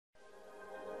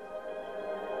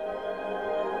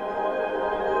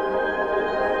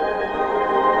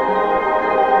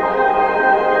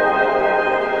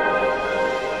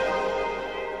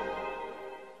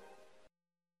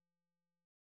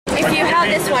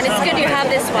one. It's good you have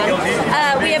this one.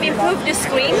 We have improved the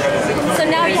screen, so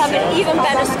now you have an even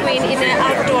better screen in the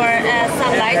outdoor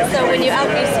sunlight. So when you're out,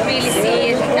 you really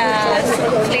see it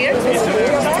clear.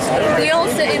 We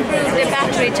also improved the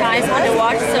battery time on the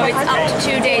watch, so it's up to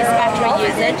 2 days battery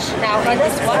usage now in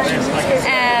this watch.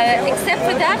 Except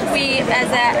for that, we, as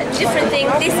a different thing,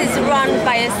 this is run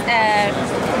by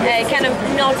a kind of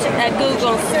not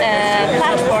Google's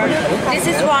platform. This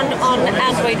is run on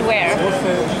Android Wear,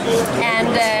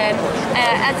 and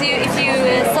if you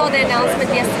saw the announcement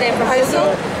yesterday from Google,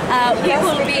 we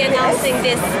will be announcing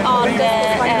this on the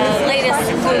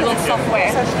latest Google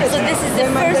software. So this is the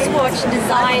first watch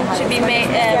designed to be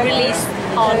released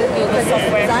on Google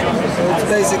software. It's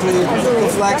basically the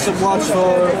flagship watch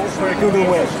for Google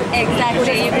Wear.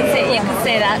 Exactly, you can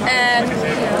say that.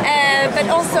 But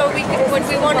also, what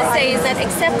we want to say is that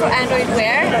except for Android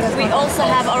Wear, we also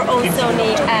have our own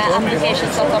Sony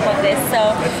applications on top of this.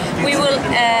 So we will,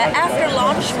 after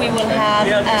launch, we will have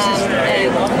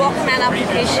a Walkman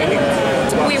application,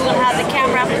 we will have the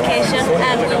camera application,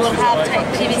 and we will have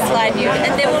TV slide view.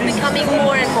 And they will be coming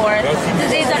more and more. So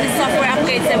these are the software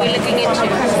upgrades that we're looking into.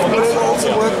 Will it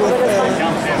also work with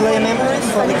Play Memories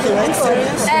for the Q8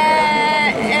 series?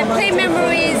 Play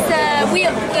Memories, we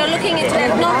are looking into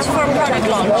that, not for product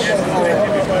launch.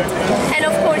 And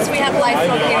of course we have live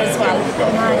log here as well.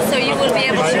 So you will be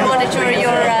able to monitor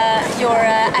your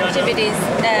activities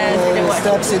for the watch.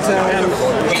 Steps you take,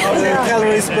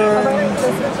 calories burned,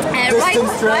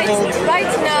 distance traveled.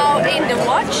 Right now in the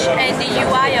watch and the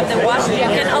UI of the watch, you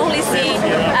can only see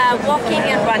walking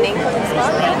and running.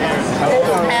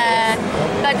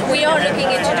 But we are looking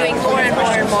into doing more and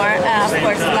more and more. Of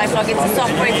course, live log, it's a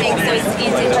software thing, so it's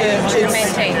easy to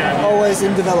maintain. Always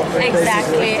in development.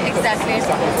 Exactly.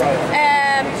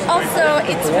 Also,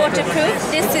 it's waterproof.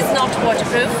 This is not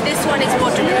waterproof. This one is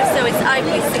waterproof, so it's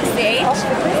IP68,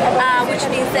 which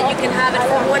means that you can have it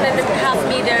for 1.5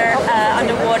 meter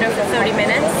underwater for 30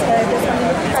 minutes.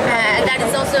 And that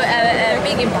is also a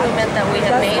big improvement that we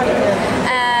have made.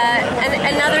 And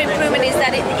another improvement is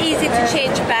that it's easy to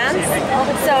change bands,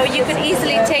 so you can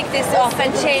easily take this off and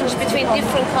change between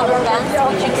different color bands,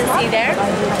 which you can see there.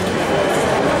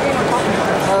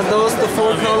 Are those the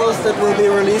 4 colors that will be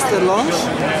released at launch?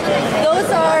 Those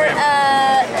are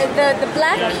the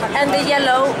black and the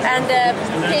yellow and the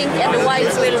pink and the white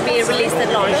will be released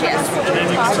at launch, yes.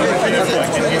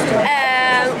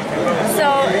 So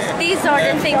these are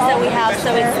the things that we have.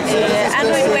 So it's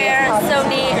Android Wear,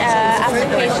 Sony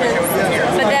applications,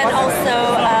 but then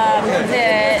also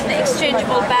the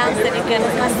exchangeable bands that you can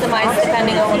customize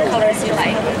depending on what colors you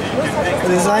like. The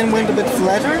design went a bit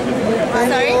flatter.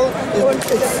 Sorry?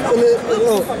 It's a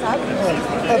little,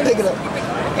 I'll pick it up.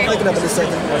 Okay. Pick it up in a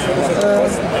second.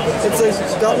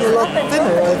 It's gotten a lot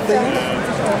thinner, I think.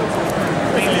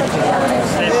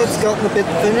 It's gotten a bit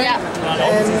thinner, yeah.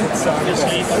 And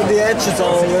the edges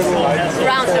are a little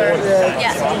rounder.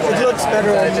 Yeah. It looks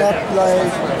better and not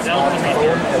like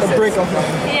a brick on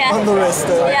the wrist.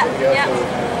 Yeah.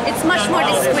 It's much more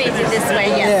discreet in this way,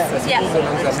 yes. Yeah.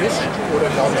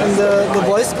 And the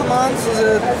voice commands, is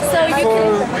it so you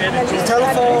for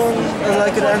telephone,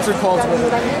 I could answer calls with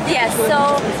it? Yes,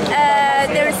 so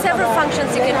there are several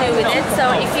functions you can do with it.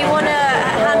 So if you want to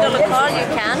handle a call, you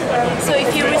can. So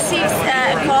if you receive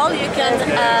a call, you can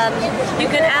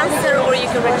answer or you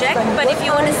can reject. But if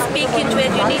you want to speak into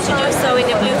it, you need to do so in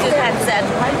a Bluetooth headset.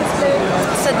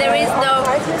 So there is no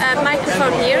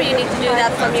microphone here. You need to do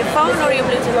that from your phone or your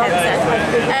Bluetooth headset.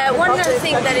 One other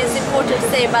thing that is important to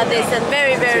say about this and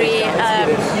very, very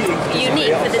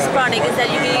unique for this product is that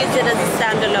you can use it as a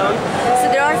standalone. So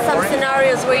there are some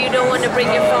scenarios where you don't want to bring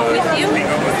your phone with you.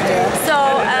 So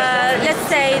let's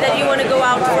say that you want to go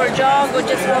out for a jog or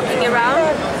just walking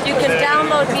around. You can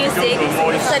download music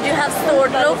that you have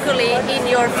stored locally in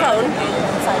your phone,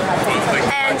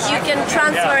 and you can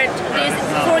transfer it. There's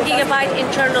 4 GB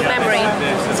internal memory,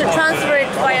 so transfer it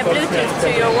via Bluetooth to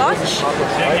your watch,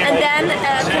 and then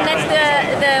connect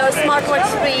the smartwatch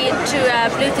screen to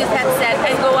a Bluetooth headset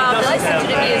and go out and listen to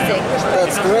the music.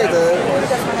 That's great.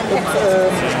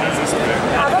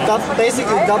 That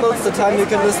basically doubles the time you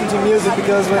can listen to music,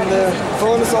 because when the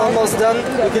phone is almost done,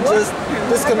 you can just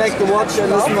disconnect the watch and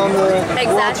listen on the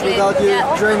watch without you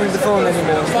draining the phone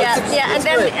anymore. Yeah, and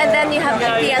then you have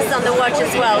GPS on the watch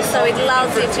as well, so it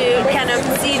allows you to kind of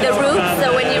see the route.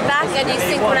 So when you're back and you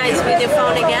synchronize with your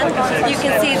phone again, you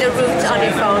can see the route on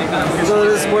your phone. So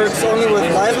this works only with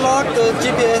LiveLog, the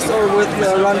GPS, or with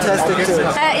Runtastic too?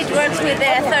 It works with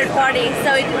a third party,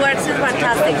 so it works with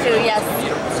Runtastic too, yes.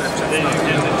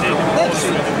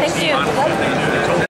 Thank you.